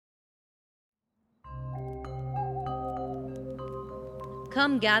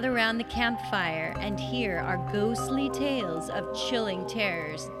Come gather round the campfire and hear our ghostly tales of chilling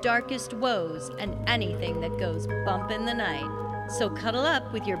terrors, darkest woes, and anything that goes bump in the night. So cuddle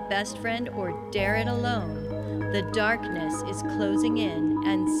up with your best friend or dare it alone. The darkness is closing in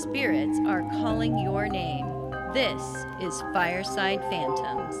and spirits are calling your name. This is Fireside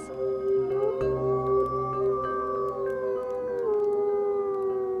Phantoms.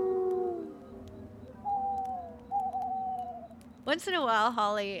 Once in a while,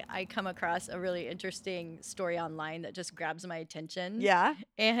 Holly, I come across a really interesting story online that just grabs my attention. Yeah.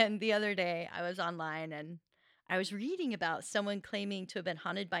 And the other day, I was online and I was reading about someone claiming to have been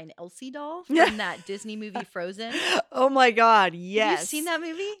haunted by an Elsie doll from that Disney movie Frozen. Oh my God. Yes. Have you seen that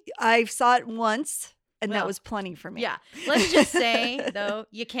movie? I saw it once and that Well, was plenty for me. Yeah. Let's just say, though,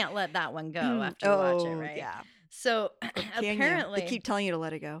 you can't let that one go after you watch it, right? Yeah. So Can you? apparently, They keep telling you to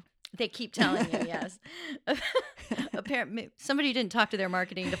let it go. they keep telling you, yes. Apparently, somebody didn't talk to their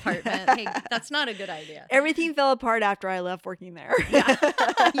marketing department. Hey, that's not a good idea. Everything fell apart after I left working there.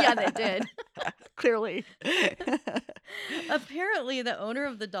 Yeah, they did. Clearly. Apparently, the owner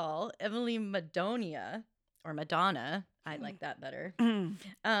of the doll, Emily Madonia, or Madonna, I like that better.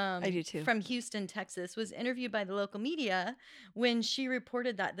 I do too. From Houston, Texas, was interviewed by the local media when she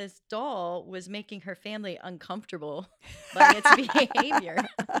reported that this doll was making her family uncomfortable by its behavior.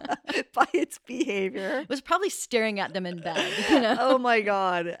 By its behavior. It was probably staring at them in bed. You know? Oh my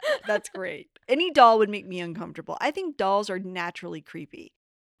God. That's great. Any doll would make me uncomfortable. I think dolls are naturally creepy.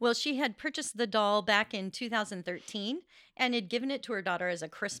 Well, she had purchased the doll back in 2013 and had given it to her daughter as a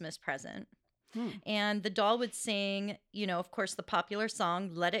Christmas present. And the doll would sing, you know, of course, the popular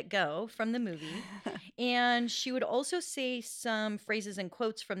song, Let It Go from the movie. And she would also say some phrases and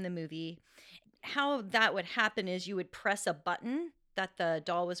quotes from the movie. How that would happen is you would press a button that the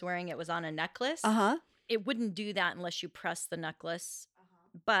doll was wearing. It was on a necklace. It wouldn't do that unless you press the necklace.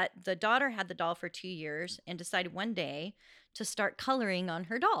 But the daughter had the doll for 2 years and decided one day to start coloring on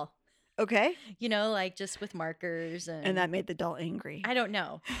her doll. Okay. You know, like just with markers. And that made the doll angry. I don't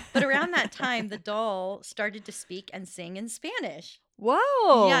know. But around that time, the doll started to speak and sing in Spanish.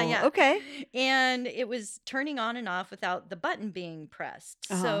 Whoa. Yeah. Okay. And it was turning on and off without the button being pressed.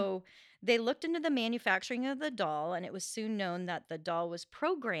 So they looked into the manufacturing of the doll, and it was soon known that the doll was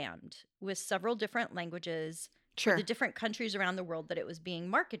programmed with several different languages for the different countries around the world that it was being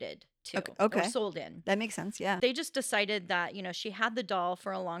marketed to or sold in. That makes sense, yeah. They just decided that, you know, she had the doll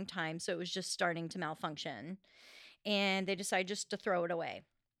for a long time, so it was just starting to malfunction. And they decided just to throw it away.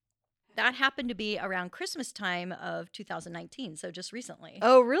 That happened to be around Christmas time of 2019, so just recently.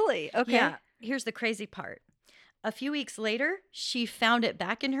 Oh, really? Okay. Yeah. Here's the crazy part. A few weeks later, she found it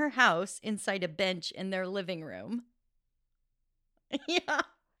back in her house inside a bench in their living room. Yeah.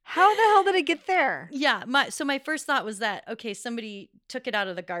 How the hell did it get there? Yeah. My first thought was that, okay, somebody took it out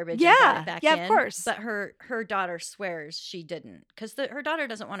of the garbage and brought it back in. Yeah, of course. But her daughter swears she didn't, because her daughter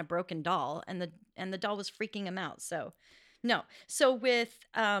doesn't want a broken doll, and the doll was freaking him out. So, no. So with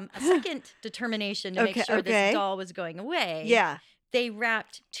a second determination to make sure this doll was going away, they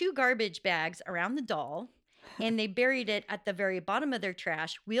wrapped 2 garbage bags around the doll, and they buried it at the very bottom of their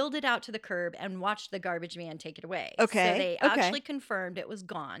trash, wheeled it out to the curb, and watched the garbage man take it away. Okay. So they actually confirmed it was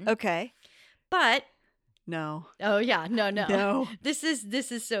gone. Okay. But no. Oh yeah, no. This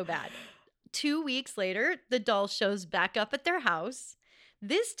is so bad. 2 weeks later, the doll shows back up at their house.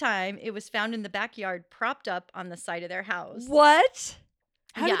 This time, it was found in the backyard, propped up on the side of their house. What?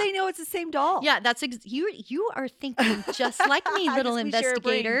 How do they know it's the same doll? Yeah, that's you are thinking just like me, little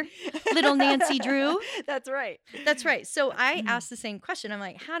investigator, little Nancy Drew. That's right. That's right. So I asked the same question. I'm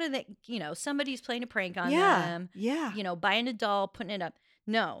like, how do they? You know, somebody's playing a prank on them. Yeah. You know, buying a doll, putting it up.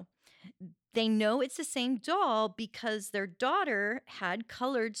 No. They know it's the same doll because their daughter had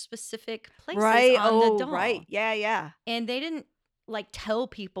colored specific places on the doll. Right. Yeah. And they didn't like tell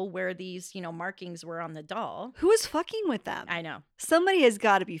people where these, you know, markings were on the doll. Who is fucking with them? I know. Somebody has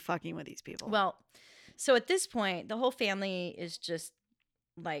got to be fucking with these people. Well, so at this point, the whole family is just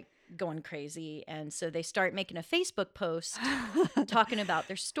like going crazy. And so they start making a Facebook post talking about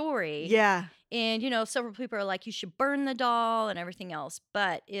their story. Yeah. And, you know, several people are like, you should burn the doll and everything else.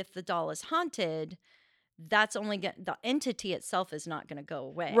 But if the doll is haunted, that's only the entity itself is not going to go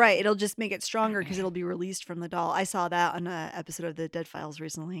away. Right. It'll just make it stronger because it'll be released from the doll. I saw that on an episode of the Dead Files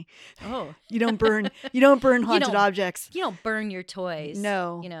recently. Oh. You don't burn haunted objects. You don't burn your toys.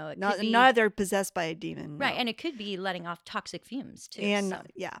 No. You know, not if they're possessed by a demon. Right. No. And it could be letting off toxic fumes too. And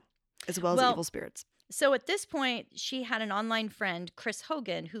as well as evil spirits. So at this point, she had an online friend, Chris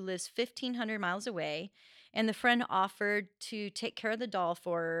Hogan, who lives 1,500 miles away. And the friend offered to take care of the doll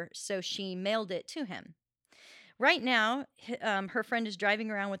for her, so she mailed it to him. Right now, her friend is driving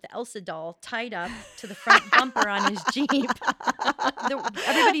around with the Elsa doll tied up to the front bumper on his Jeep.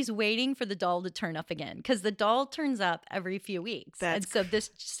 Everybody's waiting for the doll to turn up again because the doll turns up every few weeks.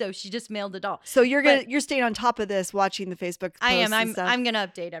 So she just mailed the doll. So you're staying on top of this, watching the Facebook posts. I am. and stuff. I'm gonna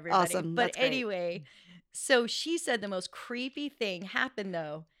update everybody. Awesome. But That's great. anyway, so she said the most creepy thing happened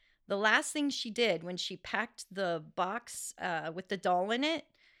though. The last thing she did when she packed the box with the doll in it,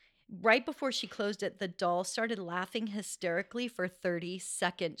 right before she closed it, the doll started laughing hysterically for 30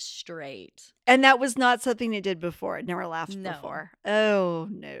 seconds straight. And that was not something it did before. It never laughed No. before. Oh,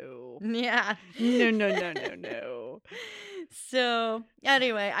 no. Yeah. No. So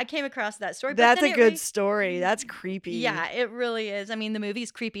anyway, I came across that story. That's but a good story. That's creepy. Yeah, it really is. I mean, the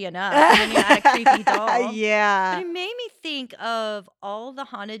movie's creepy enough. And then you add a creepy doll. Yeah. But it made me think of all the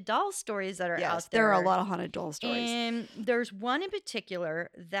haunted doll stories that are Yes, out there. there are a lot of haunted doll stories. And there's one in particular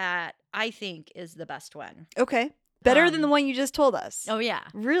that I think is the best one. Okay. Better than the one you just told us. Oh, yeah.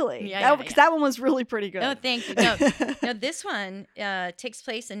 Really? Yeah, Because that one was really pretty good. No, thank you. No, this one takes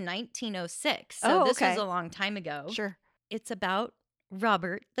place in 1906. So this was a long time ago. Sure. It's about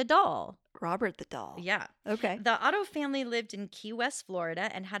Robert the doll. Robert the doll. Yeah. Okay. The Otto family lived in Key West, Florida,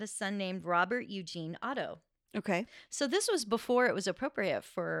 and had a son named Robert Eugene Otto. Okay. So this was before it was appropriate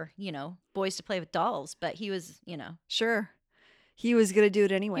for, boys to play with dolls, but he was, Sure. He was going to do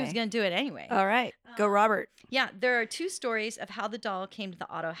it anyway. he was going to do it anyway. All right. Go, Robert. Yeah, there are two stories of how the doll came to the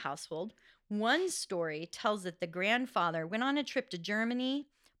Otto household. One story tells that the grandfather went on a trip to Germany,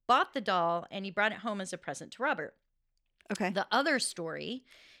 bought the doll, and he brought it home as a present to Robert. Okay. The other story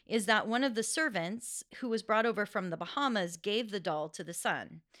is that one of the servants who was brought over from the Bahamas gave the doll to the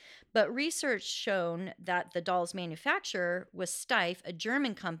son. But research shown that the doll's manufacturer was Steiff, a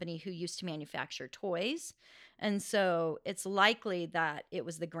German company who used to manufacture toys. And so it's likely that it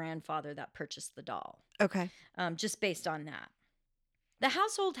was the grandfather that purchased the doll, Okay. just based on that. The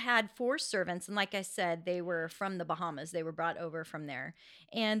household had 4 servants, and like I said, they were from the Bahamas. They were brought over from there.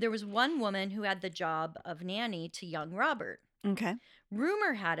 And there was one woman who had the job of nanny to young Robert. Okay.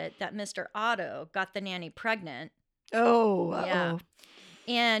 Rumor had it that Mr. Otto got the nanny pregnant. Oh. Yeah.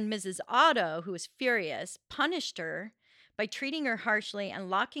 And Mrs. Otto, who was furious, punished her by treating her harshly and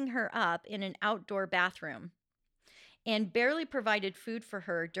locking her up in an outdoor bathroom, and barely provided food for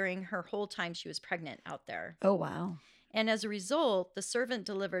her during her whole time she was pregnant out there. Oh, wow. And as a result, the servant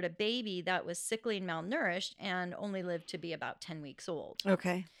delivered a baby that was sickly and malnourished and only lived to be about 10 weeks old.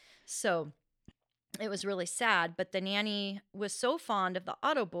 Okay. So it was really sad, but the nanny was so fond of the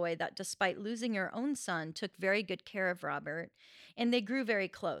Otto boy that despite losing her own son, took very good care of Robert, and they grew very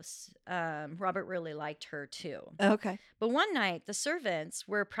close. Robert really liked her too. Okay. But one night, the servants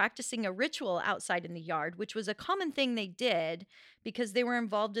were practicing a ritual outside in the yard, which was a common thing they did because they were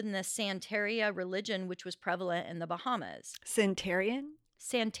involved in the Santeria religion, which was prevalent in the Bahamas. Santerian?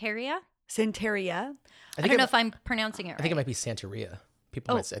 Santeria? Santeria? I don't know if I'm pronouncing it right. I think it might be Santeria.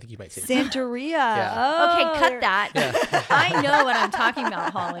 I think you might say Santeria. Yeah. Oh, Okay, cut that. Yeah. I know what I'm talking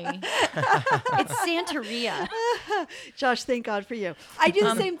about, Holly. It's Santeria. Josh, thank God for you. I do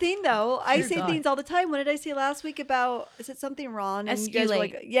the same thing, though. I Dear say God. things all the time. What did I say last week about, is it something wrong? And you guys were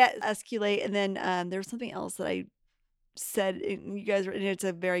like, Esculate. yeah, esculate. And then there was something else that I said, and you guys were, and it's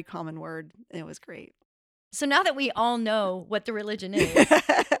a very common word, and it was great. So now that we all know what the religion is,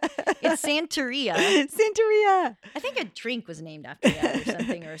 it's Santeria. Santeria. I think a drink was named after that or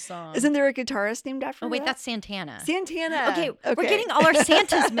something, or a song. Isn't there a guitarist named after Oh, wait, that? that's Santana. Santana. Okay, we're getting all our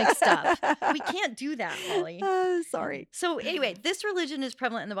Santas mixed up. We can't do that, Holly. Sorry. So anyway, this religion is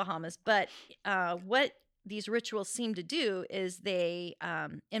prevalent in the Bahamas, but what these rituals seem to do is they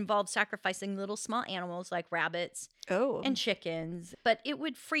involve sacrificing little small animals like rabbits Oh. and chickens. But it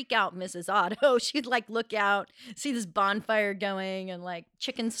would freak out Mrs. Otto. She'd like look out, see this bonfire going, and like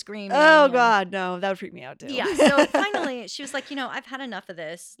chickens screaming. Oh, and- God. No, that would freak me out, too. Yeah. So finally, she was like, I've had enough of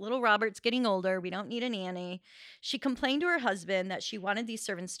this. Little Robert's getting older. We don't need a nanny. She complained to her husband that she wanted these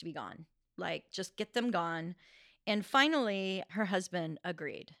servants to be gone. Like, just get them gone. And finally, her husband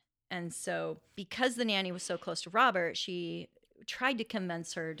agreed. And so because the nanny was so close to Robert, she tried to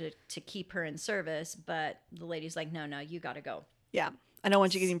convince her to keep her in service. But the lady's like, no, you got to go. Yeah. I don't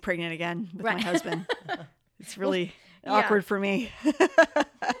want you getting pregnant again with my Right. husband. It's really yeah. awkward for me.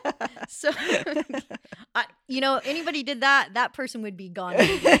 So, anybody did that person would be gone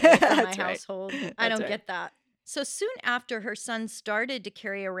immediately from my That's right. household. I That's don't right. get that. So soon after, her son started to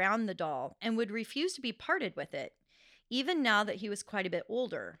carry around the doll and would refuse to be parted with it, even now that he was quite a bit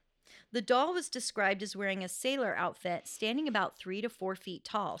older. The doll was described as wearing a sailor outfit, standing about 3 to 4 feet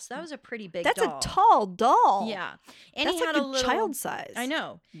tall. So that was a pretty big That's doll. a tall doll. Yeah. And That's he had like a little child size. I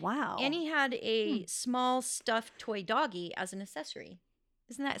know. Wow. And he had a small stuffed toy doggy as an accessory.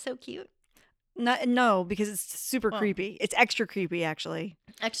 Isn't that so cute? No, because it's super Well. creepy. It's extra creepy, actually.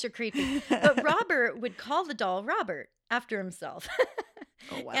 Extra creepy. But Robert would call the doll Robert after himself.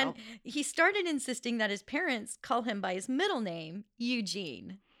 Oh, wow. And he started insisting that his parents call him by his middle name,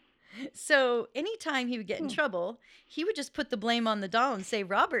 Eugene. So anytime he would get in trouble, he would just put the blame on the doll and say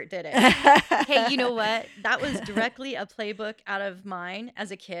Robert did it. Hey, you know what? That was directly a playbook out of mine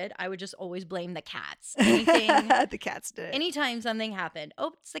as a kid. I would just always blame the cats. Anything, The cats did it. anytime something happened,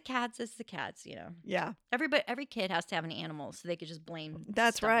 oh, it's the cats, you know. Yeah, Every kid has to have an animal, so they could just blame.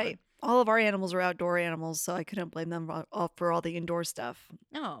 that's stuff on- right. All of our animals are outdoor animals, so I couldn't blame them for all the indoor stuff.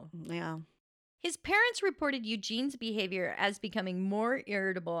 Oh. Yeah. His parents reported Eugene's behavior as becoming more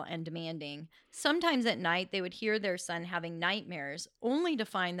irritable and demanding. Sometimes at night, they would hear their son having nightmares, only to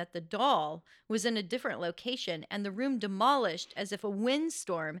find that the doll was in a different location and the room demolished as if a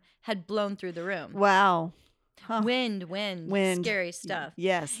windstorm had blown through the room. Wow. Huh. Wind, Wind. scary stuff.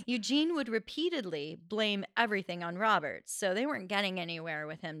 Yes. Eugene would repeatedly blame everything on Robert, so they weren't getting anywhere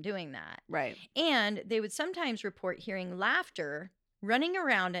with him doing that. Right. And they would sometimes report hearing laughter running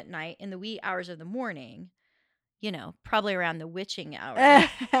around at night in the wee hours of the morning, you know, probably around the witching hour.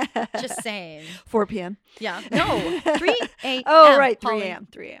 Just saying. 4 p.m. Yeah. No, 3 a.m. Oh, right. 3 Holly. a.m.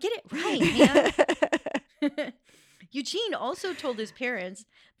 3 a.m. Get it right, man. Eugene also told his parents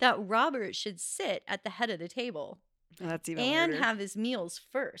that Robert should sit at the head of the table That's even and weirder. have his meals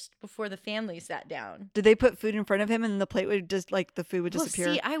first before the family sat down. Did they put food in front of him and the plate would just, like, the food would Well,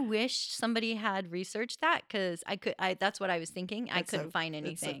 disappear? see, I wish somebody had researched that because that's what I was thinking. I That's so- couldn't find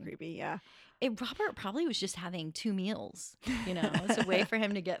It's so anything. creepy, yeah. Robert probably was just having 2 meals. You know, it's a way for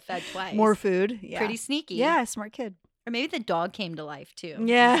him to get fed twice. More food. Yeah. Pretty sneaky. Yeah, smart kid. Or maybe the dog came to life too.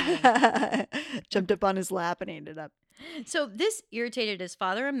 Yeah. Jumped up on his lap and ate it up. So this irritated his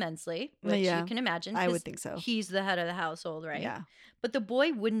father immensely, which Yeah, you can imagine. I would 'cause think so. He's the head of the household, right? Yeah. But the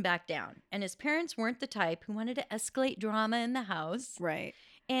boy wouldn't back down. And his parents weren't the type who wanted to escalate drama in the house. Right.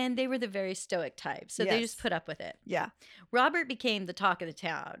 And they were the very stoic type. So they just Yes. put up with it. Yeah. Robert became the talk of the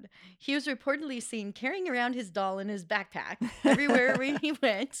town. He was reportedly seen carrying around his doll in his backpack everywhere where he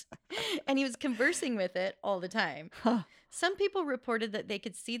went, and he was conversing with it all the time. Huh. Some people reported that they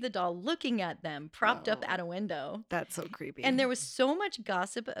could see the doll looking at them, propped up Oh. at a window. That's so creepy. And there was so much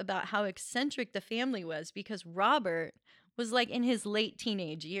gossip about how eccentric the family was because Robert was like in his late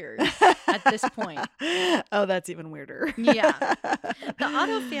teenage years at this point. Oh, that's even weirder. Yeah. The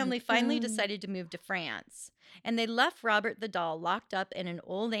Otto family finally decided to move to France, and they left Robert the doll locked up in an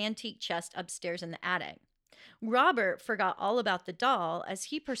old antique chest upstairs in the attic. Robert forgot all about the doll as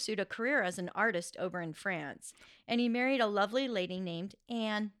he pursued a career as an artist over in France, and he married a lovely lady named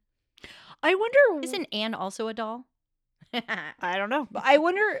Anne. I wonder. Isn't Anne also a doll? I don't know. But I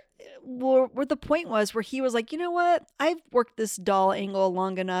wonder where the point was where he was like, you know what? I've worked this doll angle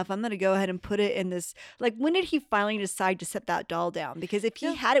long enough. I'm going to go ahead and put it in this. Like, when did he finally decide to set that doll down? Because if he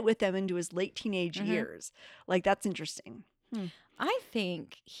Yeah. had it with him into his late teenage Mhm. years, like, that's interesting. I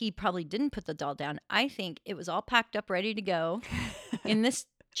think he probably didn't put the doll down. I think it was all packed up, ready to go in this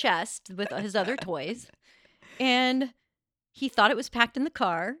chest with his other toys. And he thought it was packed in the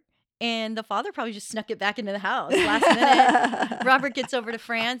car. And the father probably just snuck it back into the house last minute. Robert gets over to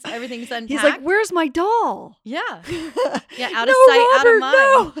France. Everything's unpacked. He's like, where's my doll? yeah. Yeah, out No, of sight, out Robert, of mind.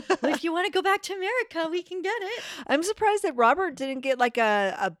 no. Well, if you want to go back to America, we can get it. I'm surprised that Robert didn't get like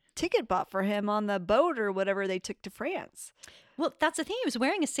a ticket bought for him on the boat or whatever they took to France. Well, that's the thing. He was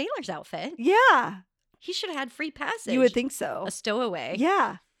wearing a sailor's outfit. Yeah. He should have had free passage. You would think so. A stowaway.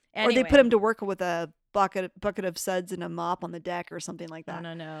 Yeah. Or they Anyway. put him to work with a bucket of suds and a mop on the deck or something like that.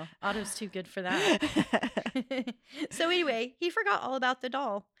 No. Otto's too good for that. So anyway, he forgot all about the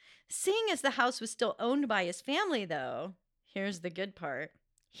doll. Seeing as the house was still owned by his family, though, here's the good part.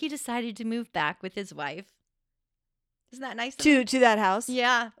 He decided to move back with his wife. Isn't that nice? of him? to that house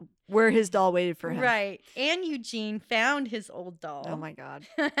Yeah, where his doll waited for him. right. And Eugene found his old doll. Oh my God.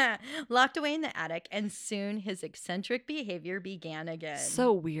 Locked away in the attic, and soon his eccentric behavior began again.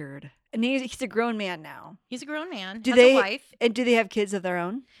 So weird. And he's a grown man now. He's a grown man. Do has they a wife. And do they have kids of their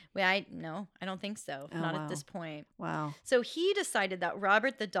own? Well, no, I don't think so. Oh, Not wow. at this point. Wow. So he decided that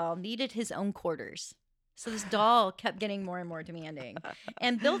Robert the doll needed his own quarters. So this doll kept getting more and more demanding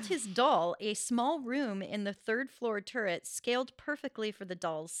and built his doll a small room in the 3rd floor turret scaled perfectly for the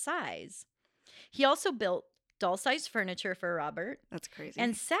doll's size. He also built doll-sized furniture for Robert That's crazy.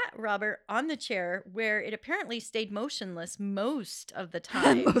 and sat Robert on the chair where it apparently stayed motionless most of the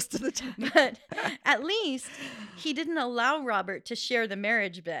time. Most of the time. But at least he didn't allow Robert to share the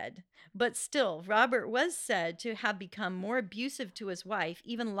marriage bed. But still, Robert was said to have become more abusive to his wife,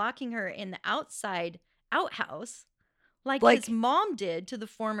 even locking her in the outside outhouse like his mom did to the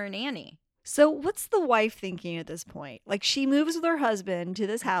former nanny. So what's the wife thinking at this point? Like, she moves with her husband to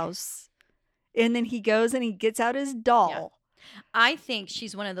this house, and then he goes and he gets out his doll. Yeah. I think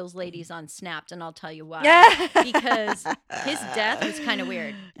she's one of those ladies on Snapped, and I'll tell you why. Yeah. Because his death was kind of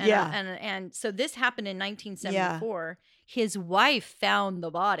weird. And, Yeah. And so this happened in 1974. His wife found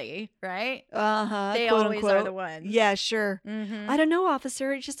the body, right? Uh-huh. They quote, always unquote. are the ones. Yeah, sure. Mm-hmm. I don't know,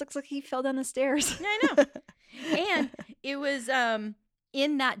 officer. It just looks like he fell down the stairs. I know. And it was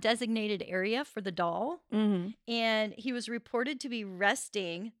in that designated area for the doll. Mm-hmm. And he was reported to be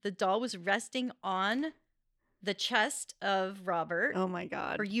resting. The doll was resting on the chest of Robert. Oh, my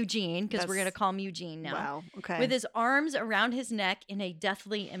God. Or Eugene, because we're going to That's- call him Eugene now. Wow. Okay. With his arms around his neck in a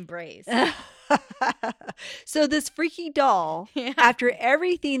deathly embrace. So this freaky doll, Yeah. after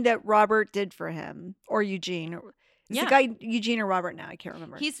everything that Robert did for him, or Eugene, is Yeah. the guy Eugene or Robert now? I can't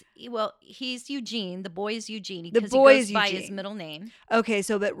remember. He's Eugene. The boy is Eugene The because boy he goes is by his Eugene. middle name. Okay,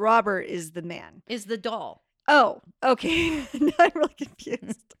 so but Robert is the man. Is the doll. Oh, okay. Now I'm really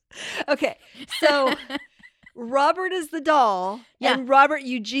confused. Okay, so Robert is the doll, Yeah. and Robert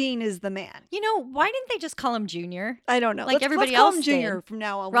Eugene is the man. You know, why didn't they just call him Junior? I don't know. Like let's everybody call him else Junior did. from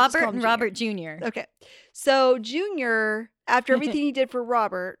now on. We'll just Robert call him and Junior. Robert Jr. Okay, so Junior, after everything he did for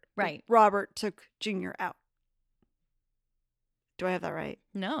Robert, Right. Robert took Junior out. Do I have that right?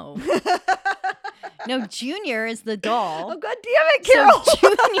 No. No, Junior is the doll. Oh, God damn it, Carol!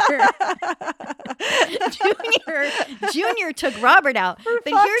 Junior took Robert out. For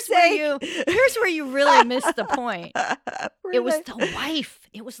But fuck's here's where you really missed the point. Where It did was I- the wife.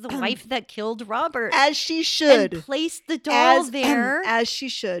 It was the wife that killed Robert. as she should. And placed the doll as, there as she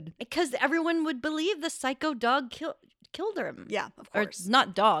should. because everyone would believe the psycho dog killed him. Yeah, of Or course.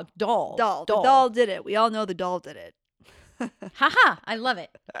 not dog, doll. Doll. The doll did it. We all know the doll did it. Haha, I love it.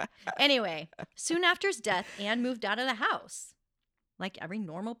 Anyway, soon after his death, Anne moved out of the house. Like every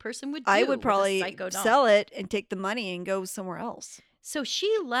normal person would do. I would with a probably psycho doll. sell it and take the money and go somewhere else. So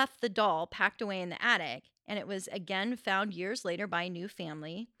she left the doll packed away in the attic, and it was again found years later by a new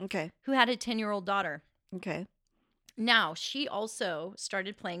family Okay. who had a 10-year-old daughter. Okay. Now, she also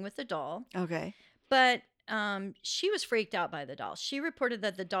started playing with the doll, Okay. but she was freaked out by the doll. She reported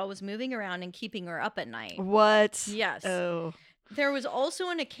that the doll was moving around and keeping her up at night. What? Yes. Oh. There was also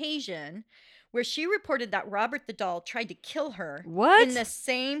an occasion where she reported that Robert the doll tried to kill her What? in the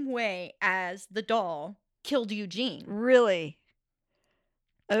same way as the doll killed Eugene. Really?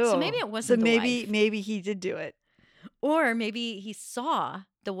 Oh. So maybe it wasn't So the maybe wife. maybe he did do it. Or maybe he saw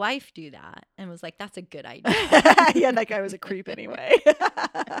the wife do that and was like, that's a good idea. Yeah, that guy was a creep anyway.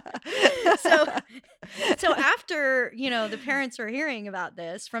 So after, the parents were hearing about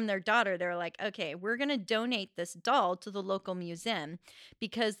this from their daughter, they were like, okay, we're going to donate this doll to the local museum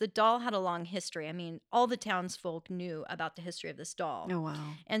because the doll had a long history. I mean, all the townsfolk knew about the history of this doll. Oh, wow.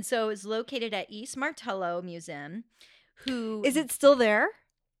 And so it's located at East Martello Museum, who... Is it still there?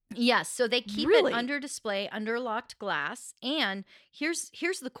 Yes, so they keep Really? it under display under locked glass. And here's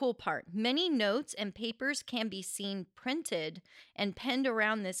the cool part. Many notes and papers can be seen printed and penned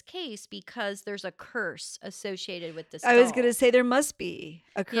around this case because there's a curse associated with this I was doll. going to say there must be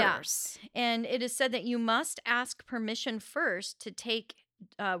a Yeah. curse. And it is said that you must ask permission first to take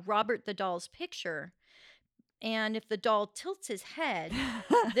Robert the doll's picture. And if the doll tilts his head,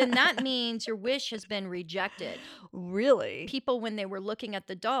 then that means your wish has been rejected. Really? People, when they were looking at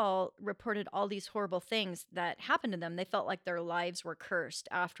the doll, reported all these horrible things that happened to them. They felt like their lives were cursed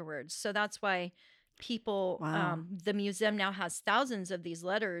afterwards. So that's why people, Wow. the museum now has thousands of these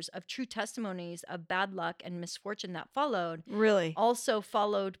letters of true testimonies of bad luck and misfortune that followed, Really? also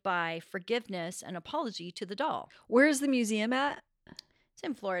followed by forgiveness and apology to the doll. Where's the museum at? It's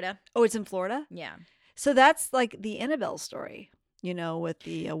in Florida. Oh, it's in Florida? Yeah. So that's like the Annabelle story, with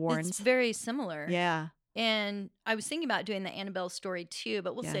the Warrens. It's very similar. Yeah. And I was thinking about doing the Annabelle story too,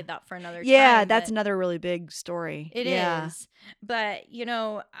 but we'll Yeah. save that for another Yeah, time. that's but- another really big story. It is, Yeah. But,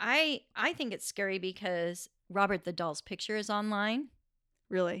 I think it's scary because Robert the doll's picture is online.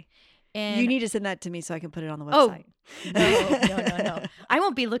 Really. And You need to send that to me so I can put it on the Oh, website. no. I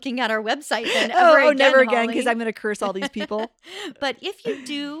won't be looking at our website then ever Oh, again, never again, because Holly. I'm going to curse all these people. But if you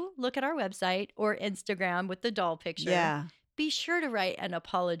do look at our website or Instagram with the doll picture, Yeah. be sure to write an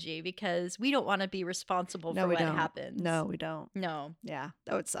apology because we don't want to be responsible No, for we what don't. happens. No, we don't. No. Yeah,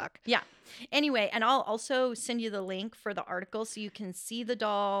 that would suck. Yeah. Anyway, and I'll also send you the link for the article so you can see the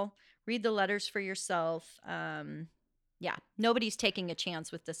doll, read the letters for yourself. Yeah, nobody's taking a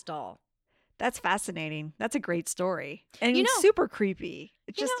chance with this doll. That's fascinating. That's a great story. And You know- super creepy.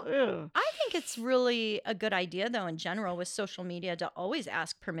 It's you just, ugh. I think it's really a good idea, though, in general, with social media to always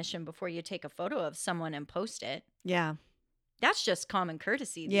ask permission before you take a photo of someone and post it. Yeah. That's just common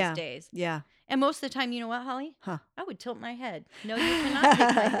courtesy these Yeah. days. Yeah. And most of the time, you know what, Holly? Huh. I would tilt my head. No, you cannot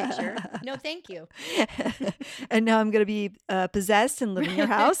take my picture. No, thank you. And now I'm going to be possessed and live in your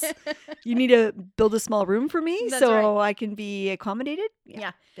house. You need to build a small room for me That's so I can be accommodated.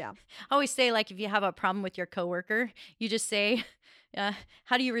 Yeah. Yeah. I always say, like, if you have a problem with your coworker, you just say,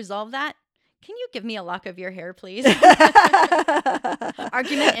 how do you resolve that? Can you give me a lock of your hair, please?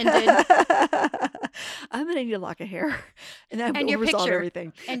 Argument ended. I'm going to need a lock of hair. And that And will your resolve picture.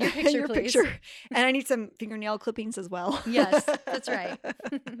 everything. And your picture, please. And I need some fingernail clippings as well. Yes, that's right.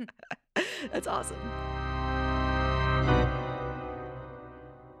 That's awesome.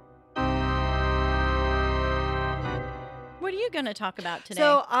 What are you going to talk about today?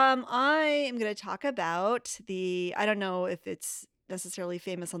 So I am going to talk about I don't know if it's necessarily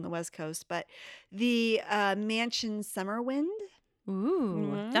famous on the West Coast, but the Mansion Summerwind.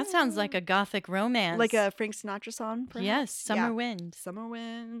 Ooh, that sounds like a gothic romance. Like a Frank Sinatra song, perhaps? Yes, Summer Wind.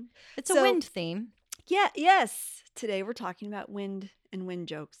 Summerwind. It's a So- wind theme. Yeah, yes. Today we're talking about wind and wind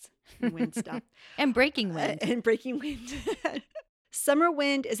jokes and wind stuff. And breaking wind. And breaking wind.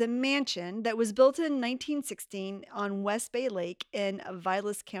 Summerwind is a mansion that was built in 1916 on West Bay Lake in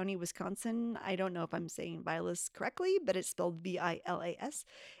Vilas County, Wisconsin. I don't know if I'm saying Vilas correctly, but it's spelled Vilas.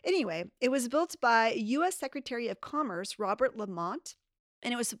 Anyway, it was built by U.S. Secretary of Commerce Robert Lamont.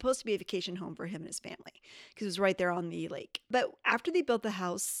 And it was supposed to be a vacation home for him and his family because it was right there on the lake. But after they built the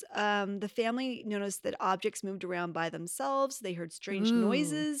house, the family noticed that objects moved around by themselves. They heard strange Ooh.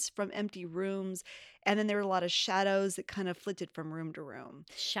 noises from empty rooms. And then there were a lot of shadows that kind of flitted from room to room.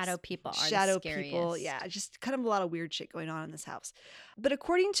 Shadow people are Shadow the scariest. people, yeah, just kind of a lot of weird shit going on in this house. But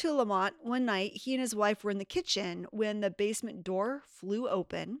according to Lamont, one night he and his wife were in the kitchen when the basement door flew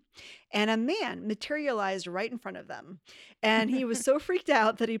open and a man materialized right in front of them. And he was so freaked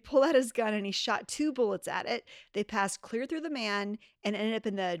out that he pulled out his gun and he shot 2 bullets at it. They passed clear through the man and ended up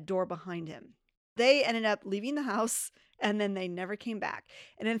in the door behind him. They ended up leaving the house and then they never came back.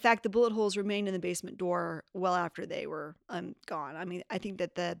 And in fact, the bullet holes remained in the basement door well after they were gone. I mean, I think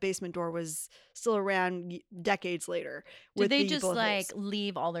that the basement door was still around decades later. Did with they the just bullet like holes.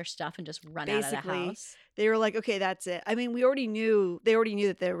 leave all their stuff and just run out of the Basically. house? They were like, okay, that's it. I mean, they already knew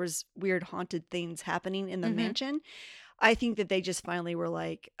that there was weird haunted things happening in the Mhm. mansion. I think that they just finally were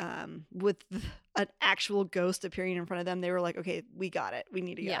like, with an actual ghost appearing in front of them, they were like, okay, we got it. We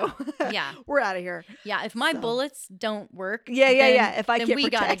need to go. Yeah. We're out of here. Yeah, if my So- bullets don't work, Yeah. then- If I then can't we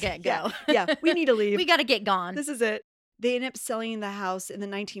gotta protect- get go. Yeah, we need to leave. We gotta get gone. This is it. They ended up selling the house in the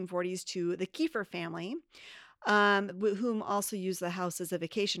 1940s to the Kiefer family, whom also used the house as a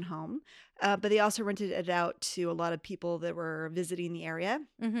vacation home. But they also rented it out to a lot of people that were visiting the area.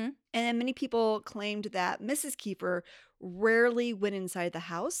 Mm-hmm. And then many people claimed that Mrs. Kiefer rarely went inside the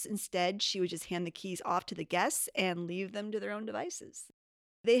house. Instead, she would just hand the keys off to the guests and leave them to their own devices.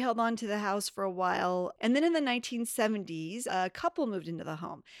 They held on to the house for a while. And then in the 1970s, a couple moved into the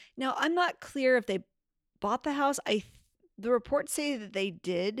home. Now, I'm not clear if they bought the house. The reports say that they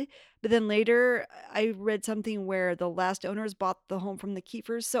did, but then later I read something where the last owners bought the home from the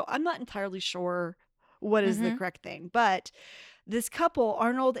Kiefers. So I'm not entirely sure what is the Mhm. correct thing. But this couple,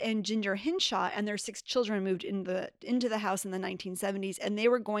 Arnold and Ginger Hinshaw, and their 6 children moved into the house in the 1970s, and they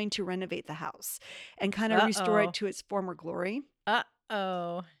were going to renovate the house and kind of restore Uh-oh. it to its former glory.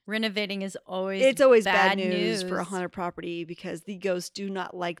 Uh-oh. Renovating is always It's always bad news news for a haunted property because the ghosts do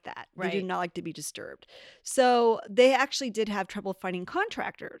not like that. They do Right. not like to be disturbed. So they actually did have trouble finding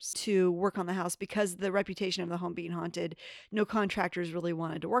contractors to work on the house because of the reputation of the home being haunted. No contractors really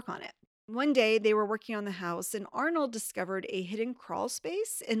wanted to work on it. One day they were working on the house and Arnold discovered a hidden crawl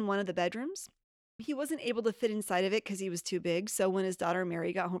space in one of the bedrooms. He wasn't able to fit inside of it because he was too big. So when his daughter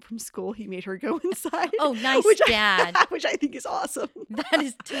Mary got home from school, he made her go inside. Oh, nice which dad. which I think is awesome. That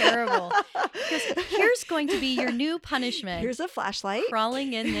is terrible. Because here's going to be your new punishment. Here's a flashlight.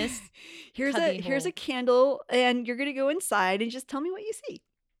 crawling in this. Here's cubby a hole. candle, and you're gonna go inside and just tell me what you see.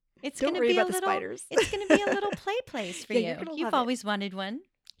 It's Don't going to worry be about a the little. spiders. It's going to be a little play place for Yeah, you're you. gonna You've love it. always wanted one.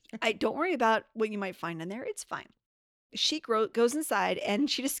 I don't worry about what you might find in there. It's fine. She goes inside and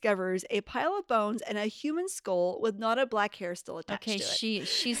she discovers a pile of bones and a human skull with knotted black hair still attached Okay, to it.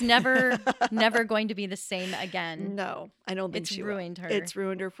 she's never going to be the same again. No, I don't think It's she ruined will. her. It's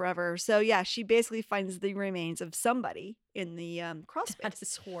ruined her forever. So yeah, she basically finds the remains of somebody in the crawl space. That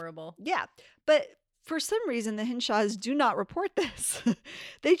is horrible. Yeah, but for some reason the Hinshaws do not report this.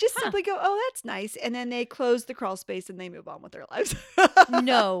 They just simply go, "Oh, that's nice," and then they close the crawl space and they move on with their lives.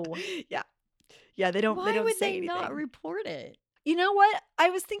 No. Yeah, they don't. Why They don't would say they anything. not report it? You know what? I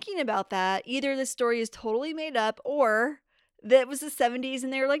was thinking about that. Either the story is totally made up or that it was the 70s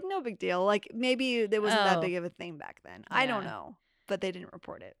and they were like, no big deal. Like maybe there wasn't that Oh. big of a thing back then. I don't Yeah. know. But they didn't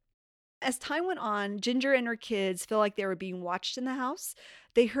report it. As time went on, Ginger and her kids felt like they were being watched in the house.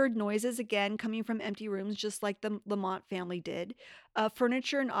 They heard noises again coming from empty rooms, just like the Lamont family did.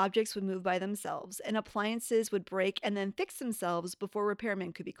 Furniture and objects would move by themselves, and appliances would break and then fix themselves before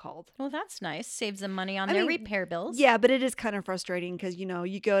repairmen could be called. Well, that's nice. Saves them money on I their mean, repair bills. Yeah, but it is kind of frustrating because,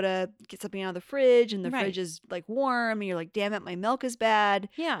 you go to get something out of the fridge and the Right. fridge is like warm and you're like, damn it, my milk is bad.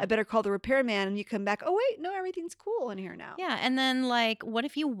 Yeah. I better call the repairman. And you come back, oh, wait, no, everything's cool in here now. Yeah. And then, like, what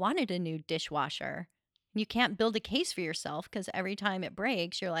if you wanted a new dishwasher? You can't build a case for yourself because every time it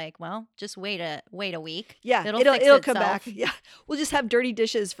breaks, you're like, well, just wait a week. Yeah, It'll it'll, fix it'll come back. itself. Yeah, we'll just have dirty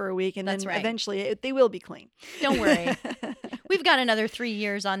dishes for a week and That's then right. eventually they will be clean. Don't worry. We've got another 3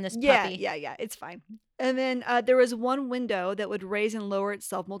 years on this Yeah, puppy. yeah, it's fine. And then there was one window that would raise and lower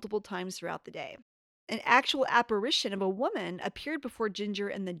itself multiple times throughout the day. An actual apparition of a woman appeared before Ginger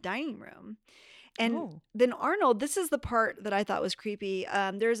in the dining room. And Oh. then Arnold, this is the part that I thought was creepy.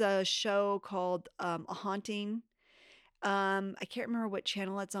 There's a show called A Haunting. I can't remember what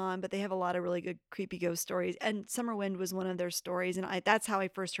channel it's on, but they have a lot of really good creepy ghost stories. And Summer Wind was one of their stories, and that's how I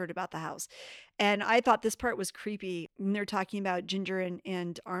first heard about the house. And I thought this part was creepy when they're talking about Ginger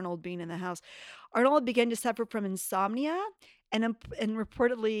and Arnold being in the house. Arnold began to suffer from insomnia, and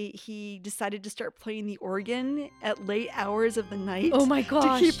reportedly he decided to start playing the organ at late hours of the night. Oh my To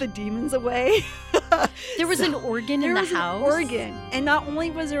gosh. keep the demons away. There was an organ in the There house. was an organ. And not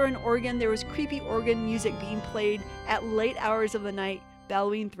only was there an organ, there was creepy organ music being played at late hours of the night,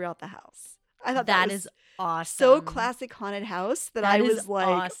 bellowing throughout the house. I thought that That was is awesome. so classic haunted house that That I is was like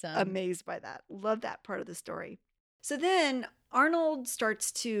awesome. amazed by that. Love that part of the story. So then Arnold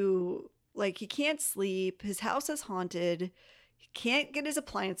starts to, like, he can't sleep. His house is haunted. He can't get his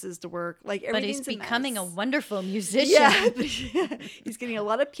appliances to work. Like, But everything's he's becoming a mess. wonderful musician. Yeah, but he's getting a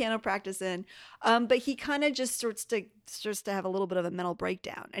lot of piano practice in. But he kind of just starts to have a little bit of a mental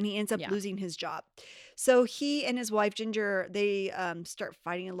breakdown, and he ends up Yeah. losing his job. So he and his wife Ginger, they start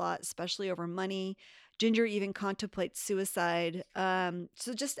fighting a lot, especially over money. Ginger even contemplates suicide.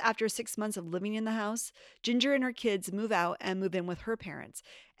 So just after 6 months of living in the house, Ginger and her kids move out and move in with her parents.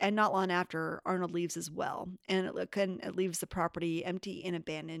 And not long after, Arnold leaves as well, and it leaves the property empty and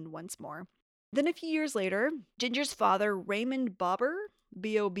abandoned once more. Then a few years later, Ginger's father, Raymond Bobber,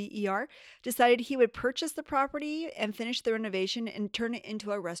 Bober, decided he would purchase the property and finish the renovation and turn it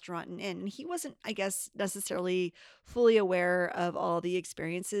into a restaurant and inn. And he wasn't, I guess, necessarily fully aware of all the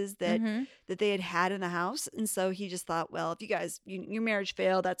experiences that Mhm. they had in the house. And so he just thought, well, if you guys, your marriage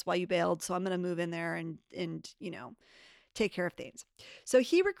failed, that's why you bailed. So I'm going to move in there and take care of things. So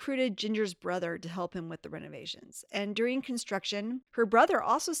he recruited Ginger's brother to help him with the renovations. And during construction, her brother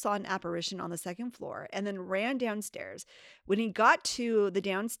also saw an apparition on the second floor and then ran downstairs. When he got to the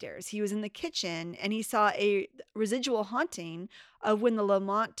downstairs, he was in the kitchen and he saw a residual haunting of when the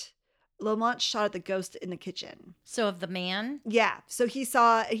Lamont shot at the ghost in the kitchen. So of the man. Yeah. So he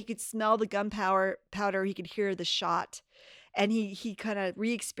could smell the gunpowder, he could hear the shot, and he kind of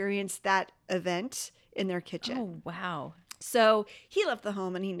re-experienced that event in their kitchen. Oh wow. So he left the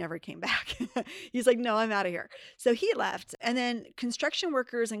home and he never came back. He's like, no, I'm out of here. So he left. And then construction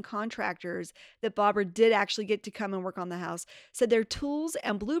workers and contractors that Bobber did actually get to come and work on the house said their tools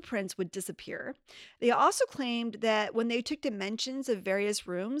and blueprints would disappear. They also claimed that when they took dimensions of various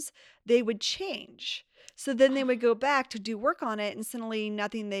rooms, they would change. So then they would go back to do work on it, and suddenly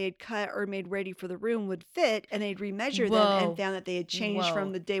nothing they had cut or made ready for the room would fit, and they'd remeasure them Whoa. and found that they had changed Whoa.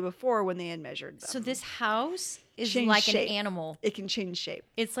 from the day before when they had measured them. So this house is Change like shape. an animal. It can change shape.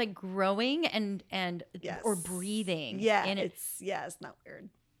 It's like growing and Yes. or breathing. Yeah, And it's not weird.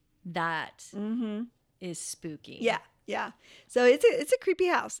 that Mm-hmm. is spooky. Yeah. So it's a creepy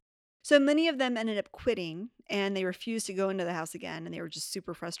house. So many of them ended up quitting and they refused to go into the house again, and they were just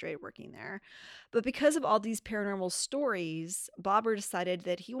super frustrated working there. But because of all these paranormal stories, Bobber decided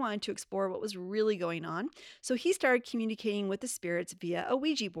that he wanted to explore what was really going on. So he started communicating with the spirits via a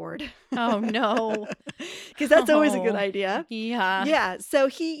Ouija board. Oh, no. Because that's always a good Oh. idea. Yeah. Yeah, so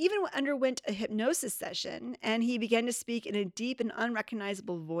he even underwent a hypnosis session and he began to speak in a deep and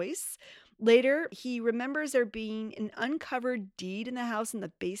unrecognizable voice. Later, he remembers there being an uncovered deed in the house in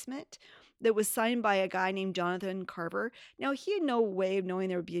the basement that was signed by a guy named Jonathan Carver. Now, he had no way of knowing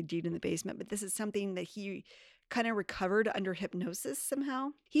there would be a deed in the basement, but this is something that he kind of recovered under hypnosis somehow.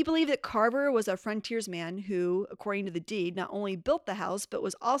 He believed that Carver was a frontiersman who, according to the deed, not only built the house, but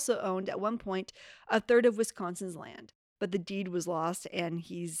was also owned at one point a third of Wisconsin's land. But the deed was lost, and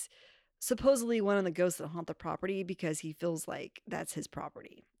he's supposedly one of the ghosts that haunt the property because he feels like that's his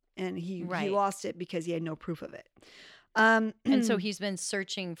property. And he Right. lost it because he had no proof of it. And so he's been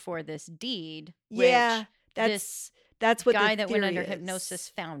searching for this deed, yeah, which that's this what guy the that went theory under is. hypnosis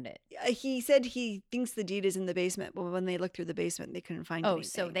found it. He said he thinks the deed is in the basement, but when they looked through the basement, they couldn't find Oh, anything.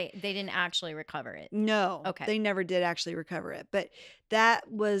 so they didn't actually recover it. No, Okay. they never did actually recover it. But that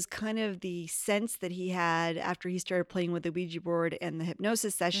was kind of the sense that he had after he started playing with the Ouija board and the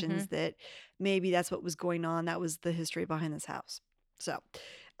hypnosis sessions that maybe that's what was going on. That was the history behind this house. So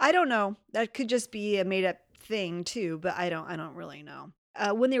I don't know. That could just be a made up thing too, but I don't really know.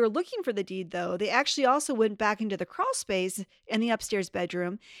 When they were looking for the deed, though, they actually also went back into the crawl space in the upstairs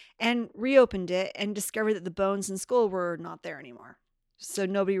bedroom and reopened it and discovered that the bones and skull were not there anymore. So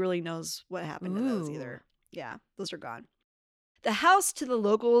nobody really knows what happened to those Ooh. either. Yeah, those are gone. The house to the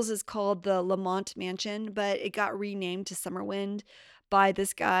locals is called the Lamont Mansion, but it got renamed to Summerwind by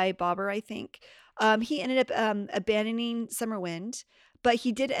this guy, Bobber, I think. He ended up abandoning Summerwind, but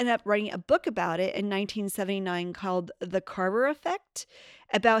he did end up writing a book about it in 1979 called The Carver Effect,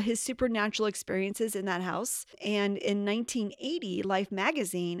 about his supernatural experiences in that house. And in 1980, Life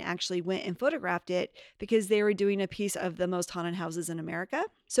magazine actually went and photographed it because they were doing a piece of the most haunted houses in America.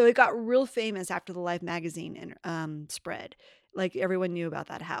 So it got real famous after the Life magazine spread. Like everyone knew about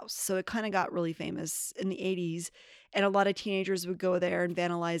that house. So it kind of got really famous in the 80s. And a lot of teenagers would go there and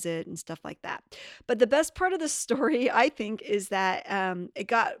vandalize it and stuff like that. But the best part of the story, I think, is that it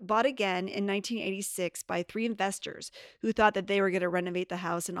got bought again in 1986 by 3 investors who thought that they were going to renovate the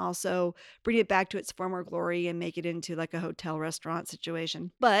house and also bring it back to its former glory and make it into like a hotel restaurant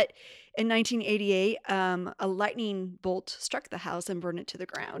situation. But in 1988, a lightning bolt struck the house and burned it to the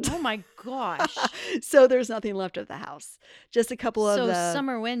ground. Oh my gosh. So there's nothing left of the house. Just a couple of So the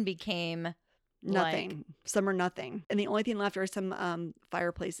Summerwind became nothing. Some are nothing. And the only thing left are some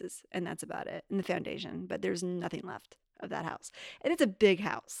fireplaces, and that's about it, and the foundation. But there's nothing left of that house. And it's a big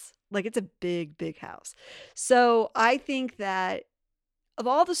house. Like, it's a big, big house. So I think that of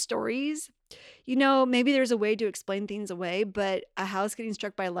all the stories, you know, maybe there's a way to explain things away, but a house getting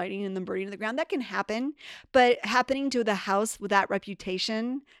struck by lightning and then burning to the ground, that can happen. But happening to the house with that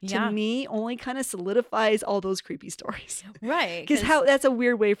reputation, Yeah. to me, only kind of solidifies all those creepy stories. right. Because that's a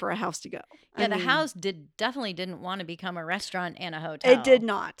weird way for a house to go. Yeah, I the mean, house definitely didn't want to become a restaurant and a hotel. It did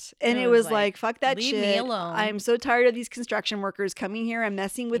not. And It it was was like, like, fuck that leave shit. me alone. I'm so tired of these construction workers coming here and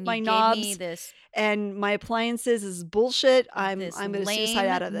messing with And my you knobs gave me this and my appliances is bullshit. I'm this going to lame suicide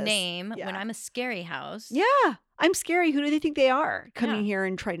out of this. name Yeah. when I'm a scary house. Yeah, I'm scary. Who do they think they are coming Yeah. here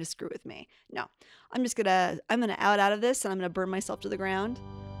and trying to screw with me? No, I'm gonna out of this and I'm gonna burn myself to the ground.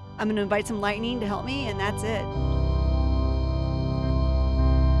 I'm gonna invite some lightning to help me, and that's it.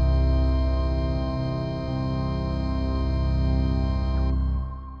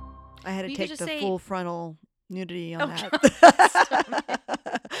 I had to You could take just the say- full frontal nudity on Oh, that.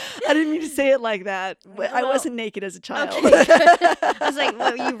 I didn't mean to say it like that. I Well, wasn't naked as a child. Okay, good. I was like,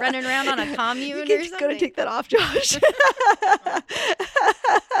 what, were you running around on a commune You or can something? go to take that off, Josh.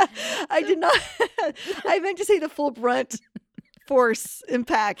 I did not. I meant to say the full brunt force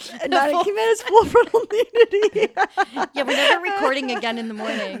impact, and not full- he meant as full frontal nudity. Yeah, we're never recording again in the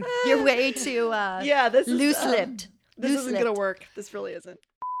morning. You're way too Yeah, this is loose-lipped. This isn't gonna Loose-lipped. work. This really isn't.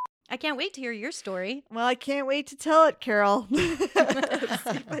 I can't wait to hear your story. Well, I can't wait to tell it, Carol. Let's see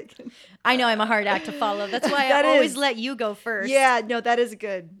if I can- I know I'm a hard act to follow. That's why That I always is. let you go first. Yeah, no, that is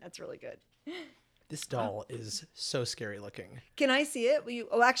good. That's really good. This doll is so scary looking. Can I see it? Will you?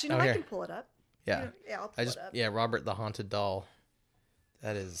 Oh, actually, no. Oh, I here. can pull it up. Yeah. Yeah, I'll pull it up. Yeah, Robert the Haunted Doll.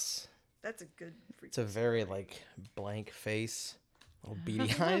 That is, That's a good. it's a very like blank face, little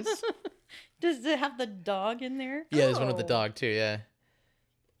beady eyes. Does it have the dog in there? Yeah, there's one with the Oh. dog too, yeah.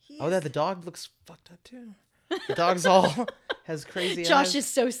 He Oh, is- that the dog looks fucked up too. The dog's all has crazy Josh eyes. is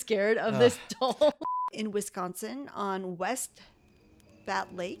so scared of Ugh. this doll. in Wisconsin on West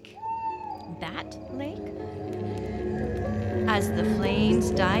Bat Lake. That lake? As the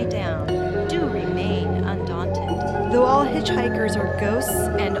flames die down, do remain undaunted. Though all hitchhikers are ghosts,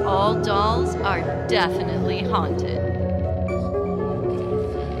 And all dolls are definitely haunted.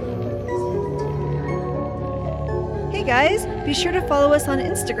 hey guys, be sure to follow us on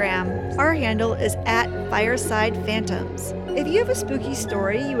Instagram. Our handle is @FiresidePhantoms. If you have a spooky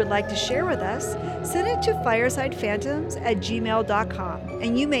story you would like to share with us, send it to firesidephantoms@gmail.com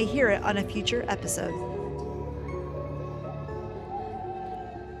and you may hear it on a future episode.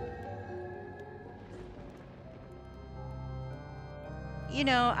 You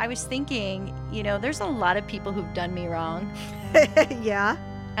know, I was thinking, there's a lot of people who've done me wrong. Yeah?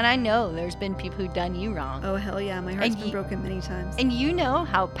 And I know there's been people who've done you wrong. Oh, hell yeah. My heart's And been broken many times. And you know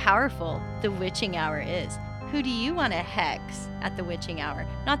how powerful the witching hour is. Who do you want to hex at the witching hour?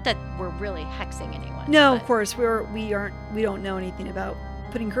 Not that we're really hexing anyone. No, but- of course, we don't know anything about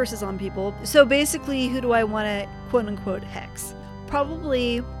putting curses on people. So basically, who do I want to quote unquote hex?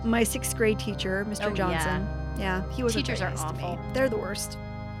 Probably my 6th grade teacher, Mr. Oh, yeah. Johnson. Yeah, he wasn't Teachers very are nice to me. awful. They're the worst.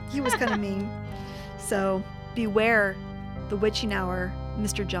 He was kind of mean. So beware the witching hour,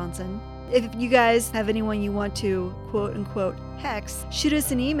 Mr. Johnson. If you guys have anyone you want to quote unquote hex, shoot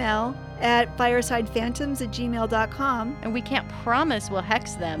us an email at firesidephantoms@gmail.com. And we can't promise we'll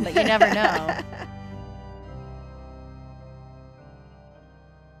hex them, but you never know.